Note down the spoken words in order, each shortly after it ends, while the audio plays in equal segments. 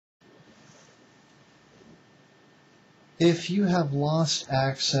If you have lost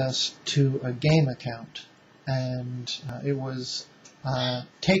access to a game account and it was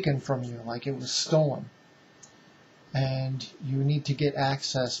taken from you, like it was stolen, and you need to get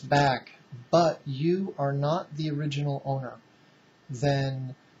access back, but you are not the original owner,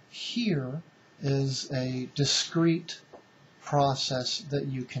 then here is a discrete process that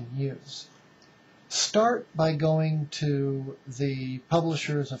you can use. Start by going to the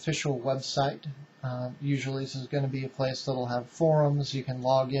publisher's official website. Usually this is going to be a place that will have forums. You can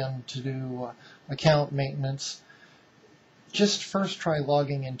log in to do account maintenance. Just first try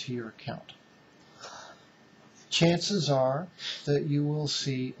logging into your account. Chances are that you will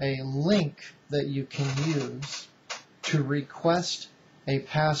see a link that you can use to request a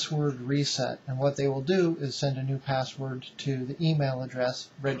password reset, and what they will do is send a new password to the email address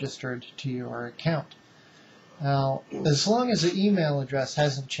registered to your account. Now, as long as the email address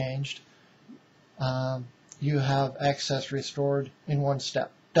hasn't changed, you have access restored in one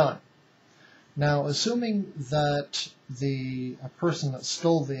step. Done. Now, assuming that the person that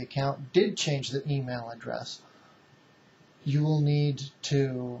stole the account did change the email address, you will need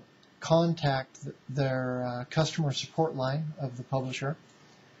to contact their customer support line of the publisher,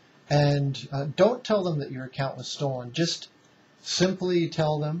 and don't tell them that your account was stolen. Just simply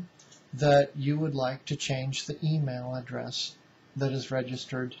tell them that you would like to change the email address that is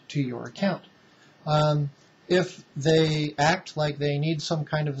registered to your account. If they act like they need some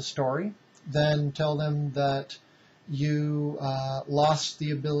kind of a story, then tell them that you lost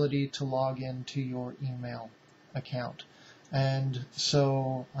the ability to log into your email account, and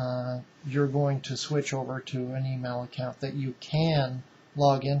so you're going to switch over to an email account that you can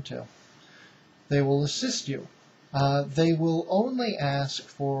log into. They will assist you. They will only ask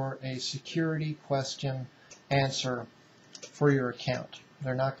for a security question answer for your account.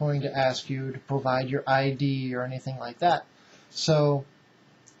 They're not going to ask you to provide your ID or anything like that. So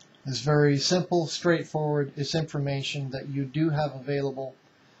it's very simple, straightforward. It's information that you do have available,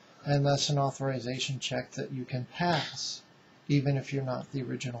 and that's an authorization check that you can pass, even if you're not the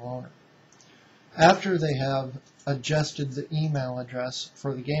original owner. After they have adjusted the email address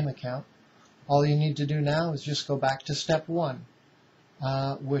for the game account, all you need to do now is just go back to step one,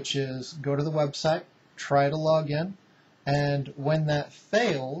 which is go to the website, try to log in, and when that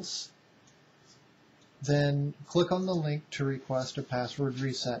fails, then click on the link to request a password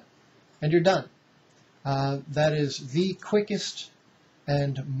reset, and you're done. That is the quickest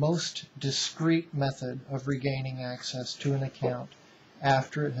and most discreet method of regaining access to an account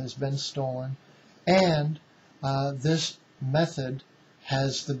after it has been stolen, and this method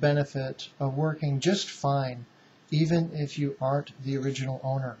has the benefit of working just fine even if you aren't the original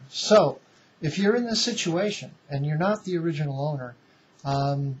owner. So if you're in this situation and you're not the original owner,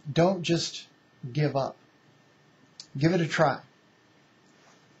 don't just give up. Give it a try.